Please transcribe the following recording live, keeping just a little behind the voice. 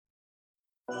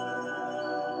Yeah,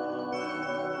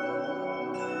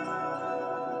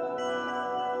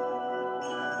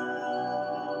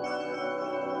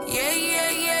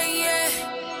 yeah, yeah, yeah.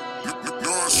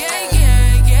 Yeah,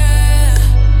 yeah, yeah.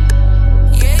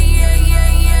 Yeah, yeah,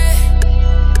 yeah, yeah.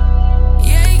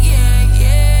 Yeah, yeah,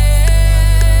 yeah.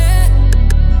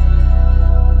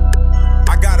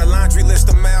 I got a laundry list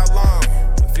a mile long.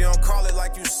 If you don't call it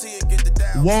like you see it, get the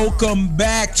down. Welcome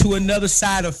back to another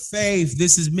side of faith.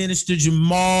 This is Minister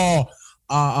Jamal.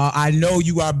 I know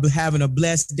you are having a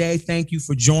blessed day. Thank you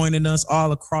for joining us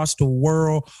all across the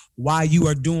world. While you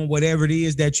are doing whatever it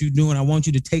is that you're doing, I want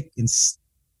you to take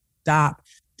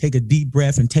a deep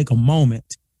breath and take a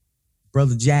moment.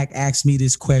 Brother Jack asked me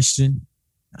this question.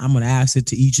 I'm going to ask it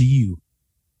to each of you.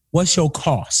 What's your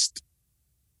cost?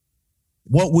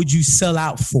 What would you sell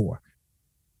out for?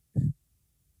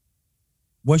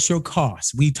 What's your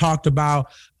cost? We talked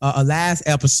about a last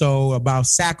episode about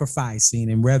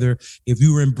sacrificing and whether if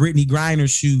you were in Brittany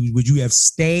Griner's shoes, would you have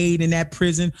stayed in that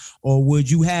prison or would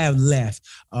you have left?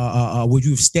 Would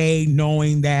you have stayed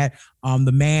knowing that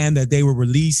the man that they were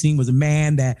releasing was a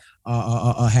man that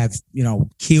have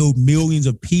killed millions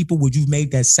of people? Would you make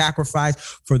that sacrifice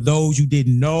for those you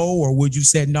didn't know, or would you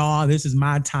say, no, this is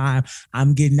my time,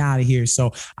 I'm getting out of here?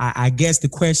 So I guess the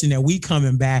question that we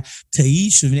coming back to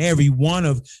each and every one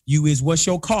of you is, what's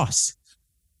your cost,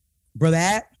 brother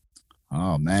Ad?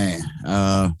 Oh man,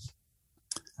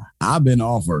 I've been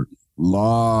offered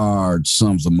large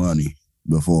sums of money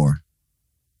before,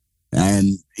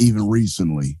 and even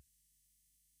recently.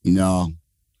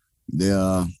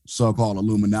 The so-called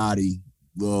Illuminati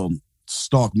will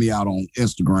stalk me out on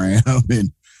Instagram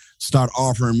and start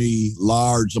offering me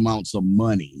large amounts of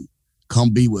money.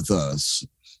 Come be with us.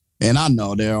 And I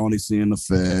know they're only seeing the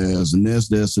feds and this,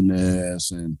 and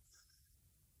this. And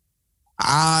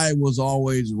I was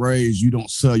always raised, you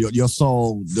don't sell your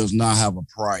soul does not have a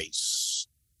price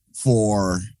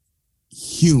for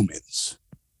humans.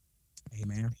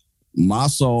 Amen. My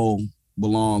soul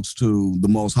belongs to the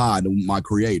Most High, my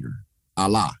creator,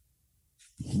 Allah.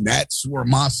 That's where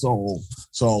my soul.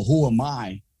 So who am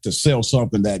I to sell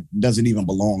something that doesn't even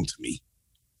belong to me?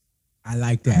 I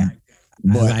like that.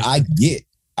 But I get,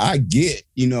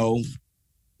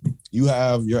 you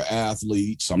have your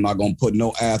athletes. I'm not going to put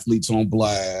no athletes on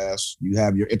blast. You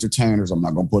have your entertainers. I'm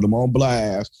not going to put them on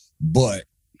blast, but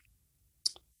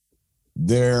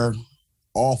they're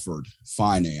offered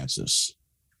finances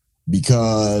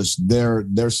because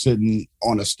they're sitting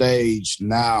on a stage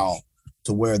now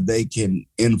to where they can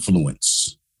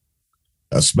influence,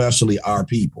 especially our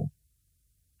people.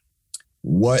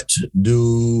 What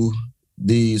do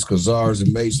these Khazars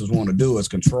and Masons want to do is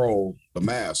control the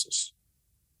masses.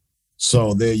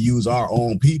 So they use our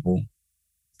own people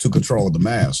to control the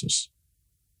masses.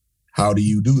 How do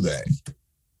you do that?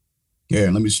 Here,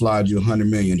 let me slide you 100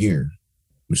 million here.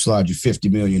 Let me slide you 50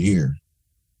 million here.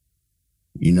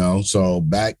 So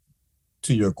back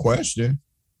to your question,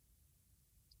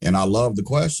 and I love the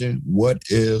question, what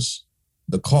is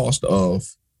the cost of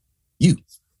you?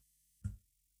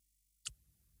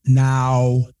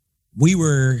 Now, we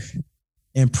were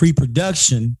in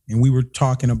pre-production and we were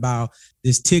talking about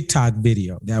this TikTok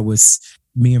video that was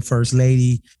me and First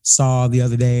Lady saw the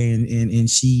other day, and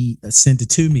she sent it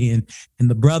to me, and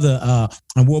the brother,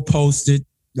 and we'll post it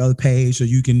the other page so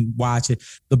you can watch it.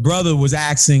 The brother was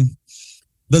asking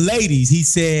the ladies, he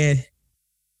said,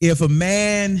 if a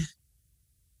man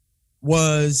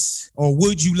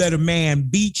would you let a man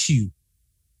beat you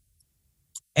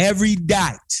every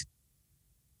night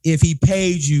if he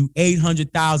paid you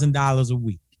 $800,000 a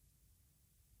week?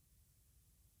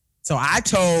 So I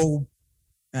told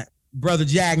Brother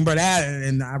Jack and Brother Adam,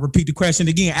 and I repeat the question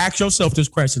again, ask yourself this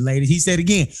question, ladies. He said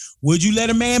again, would you let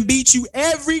a man beat you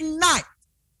every night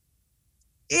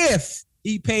if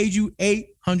he paid you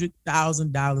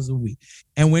 $800,000 a week?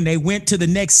 And when they went to the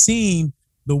next scene,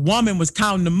 the woman was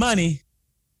counting the money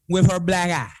with her black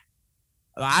eye.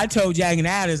 I told Jack and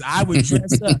Addis I would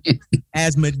dress up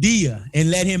as Medea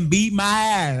and let him beat my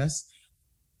ass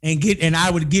and I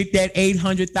would get that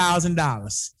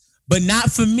 $800,000. But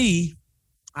not for me.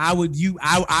 I would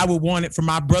want it for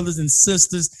my brothers and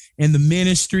sisters in the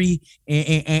ministry,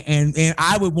 and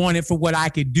I would want it for what I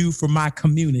could do for my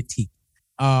community.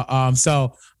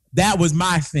 So that was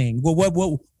my thing.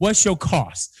 Well, what's your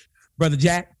cost, Brother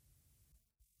Jack?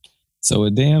 So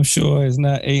a damn sure it's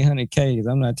not 800K because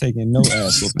I'm not taking no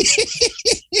ass whooping.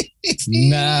 It's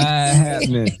not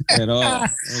happening at all.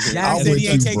 Jack said he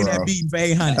ain't taking that beating for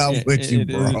 800. I'm with you,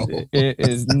 bro. It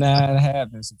is not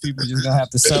happening. So people just gonna have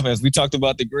to suffer. As we talked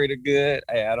about the greater good,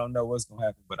 hey, I don't know what's gonna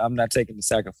happen, but I'm not taking the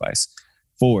sacrifice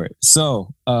for it.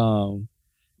 So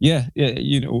Yeah.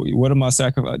 What am I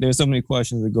sacrificing? There's so many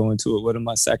questions that go into it. What am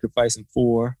I sacrificing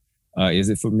for? Is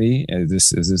it for me? Is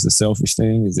this a selfish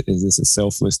thing? Is this a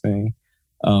selfless thing?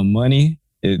 Money.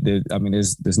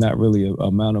 There's not really an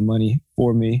amount of money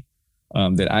for me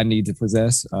that I need to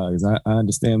possess. Because I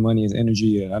understand money is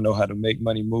energy, and I know how to make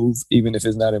money move, even if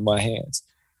it's not in my hands.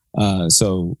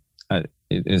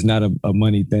 It's not a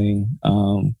money thing.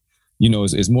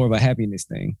 It's more of a happiness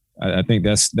thing. I think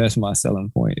that's my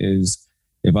selling point is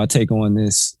if I take on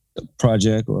this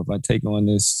project or if I take on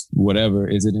this whatever,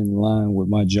 is it in line with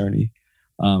my journey?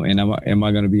 And am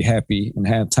I going to be happy and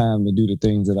have time to do the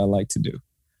things that I like to do?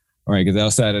 All right, because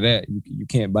outside of that, you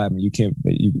can't buy me.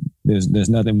 There's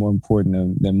nothing more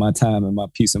important than my time and my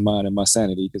peace of mind and my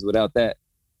sanity. Because without that,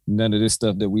 none of this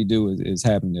stuff that we do is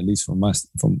happening. At least from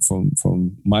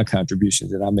my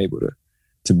contributions that I'm able to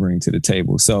bring to the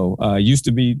table. So I used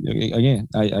to be, again,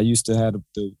 I used to have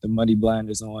the money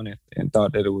blinders on and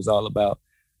thought that it was all about,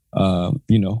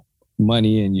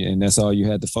 money and that's all you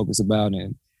had to focus about.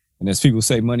 And as people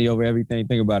say, money over everything,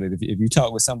 think about it. If you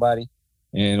talk with somebody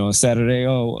and on Saturday,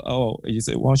 you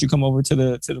say, why don't you come over to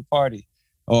the party?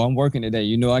 Oh, I'm working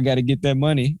today. I got to get that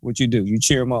money. What you do? You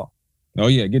cheer them on. Oh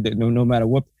yeah, get that. No matter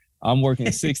what. I'm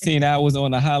working 16 hours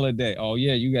on a holiday. Oh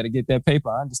yeah, you got to get that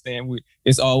paper. I understand.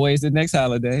 It's always the next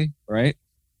holiday, right?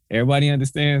 Everybody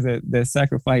understands that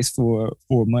sacrifice for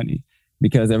money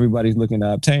because everybody's looking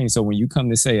to obtain. So when you come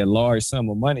to say a large sum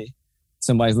of money,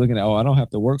 somebody's looking at, I don't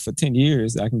have to work for 10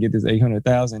 years. I can get this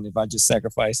 800,000 if I just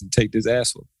sacrifice and take this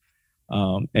ASOF.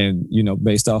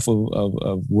 Based off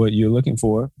of what you're looking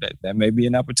for, that may be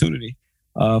an opportunity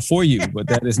for you, but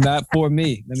that is not for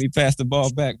me. Let me pass the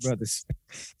ball back, brothers.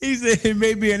 He said it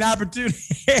may be an opportunity.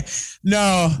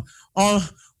 No,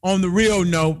 on the real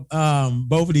note,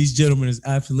 both of these gentlemen is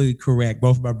absolutely correct.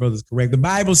 Both of my brothers correct. The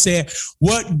Bible said,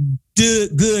 what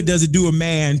good does it do a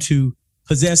man to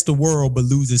possess the world but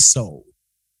lose his soul?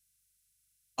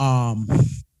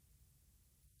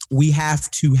 We have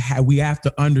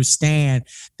to understand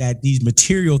that these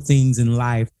material things in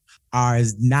life are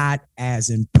not as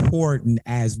important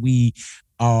as we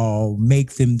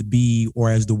make them to be or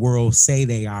as the world say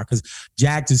they are. Because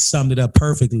Jack just summed it up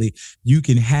perfectly. You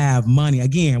can have money.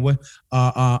 Again,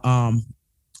 that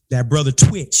brother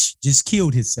Twitch just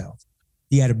killed himself.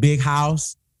 He had a big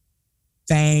house,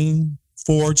 fame,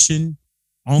 fortune,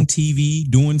 on TV,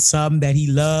 doing something that he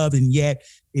loved, and yet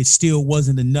it still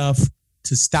wasn't enough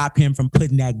to stop him from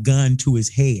putting that gun to his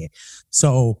head.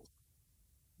 So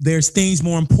there's things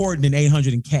more important than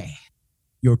 800K.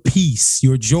 Your peace,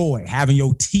 your joy, having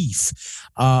your teeth.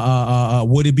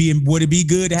 Would it be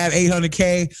good to have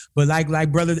 800K? But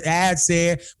like Brother Ad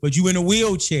said, but you in a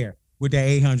wheelchair with that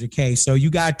 800K. So you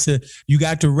got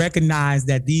to recognize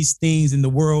that these things in the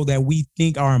world that we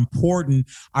think are important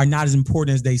are not as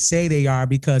important as they say they are,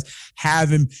 because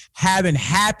having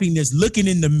happiness, looking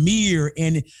in the mirror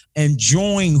and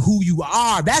enjoying who you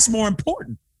are, that's more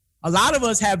important. A lot of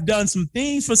us have done some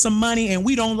things for some money and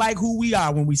we don't like who we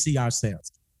are when we see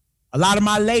ourselves. A lot of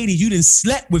my ladies, you done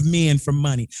slept with men for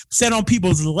money, sat on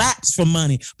people's laps for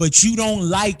money, but you don't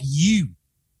like you.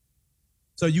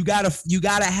 So you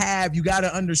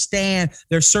gotta understand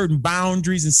there's certain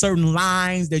boundaries and certain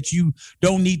lines that you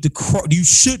don't need to you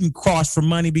shouldn't cross for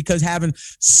money, because having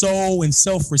soul and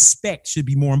self-respect should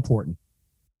be more important.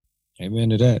 Amen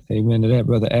to that. Amen to that,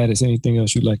 Brother Addis. Anything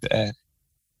else you'd like to add?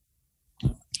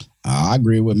 I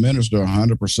agree with Minister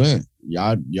 100%.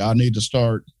 Y'all need to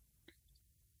start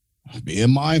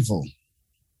being mindful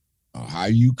of how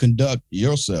you conduct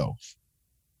yourself.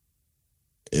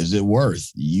 Is it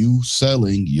worth you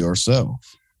selling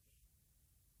yourself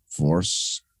for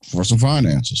some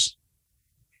finances?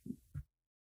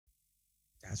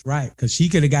 That's right, because she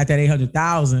could have got that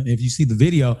 800,000. If you see the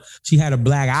video, she had a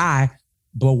black eye.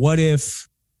 But what if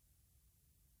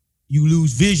you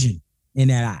lose vision in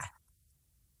that eye?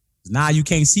 Now you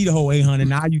can't see the whole 800.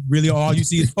 Now you really all you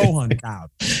see is 400,000.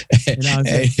 You know what I'm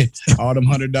saying? Hey, all them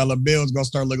 $100 bills gonna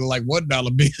start looking like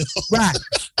 $1 bills. Right.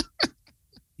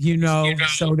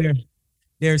 So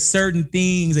there's certain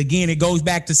things. Again, it goes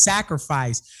back to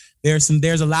sacrifice. There's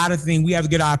a lot of things we have to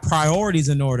get our priorities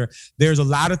in order. There's a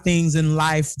lot of things in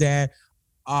life that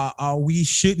we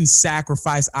shouldn't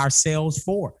sacrifice ourselves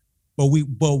for. But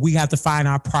we have to find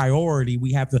our priority.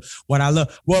 We have to, what I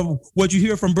love, what you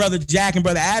hear from Brother Jack and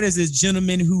Brother Addis is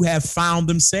gentlemen who have found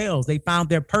themselves. They found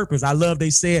their purpose. I love, they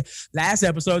said last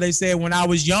episode, they said, when I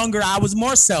was younger, I was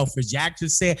more selfish. Jack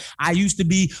just said, I used to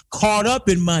be caught up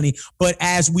in money. But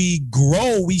as we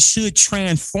grow, we should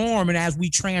transform. And as we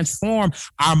transform,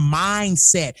 our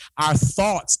mindset, our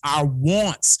thoughts, our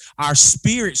wants, our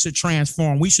spirit should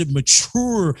transform. We should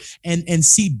mature and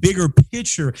see bigger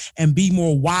picture and be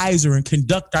more wiser and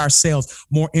conduct ourselves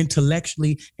more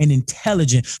intellectually and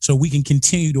intelligent so we can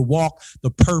continue to walk the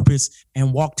purpose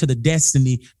and walk to the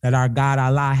destiny that our God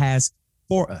Allah has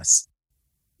for us.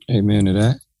 Amen to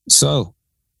that. So,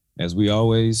 as we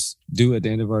always do at the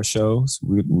end of our shows,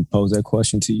 we pose that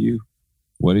question to you.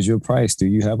 What is your price? Do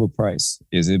you have a price?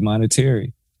 Is it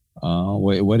monetary?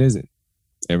 What is it?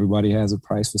 Everybody has a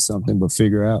price for something, but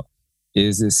figure out,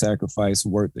 is this sacrifice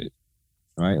worth it?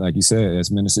 Right? Like you said, as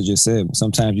Minister just said,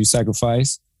 sometimes you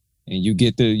sacrifice and you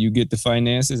get the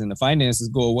finances and the finances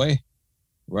go away,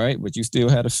 right? But you still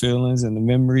have the feelings and the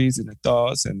memories and the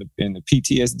thoughts and the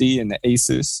PTSD and the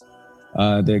ASOS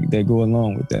that go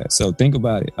along with that. So think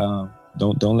about it.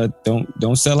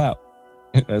 Don't sell out.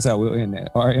 That's how we'll end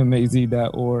that.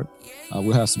 rmaz.org.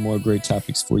 We'll have some more great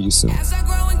topics for you soon.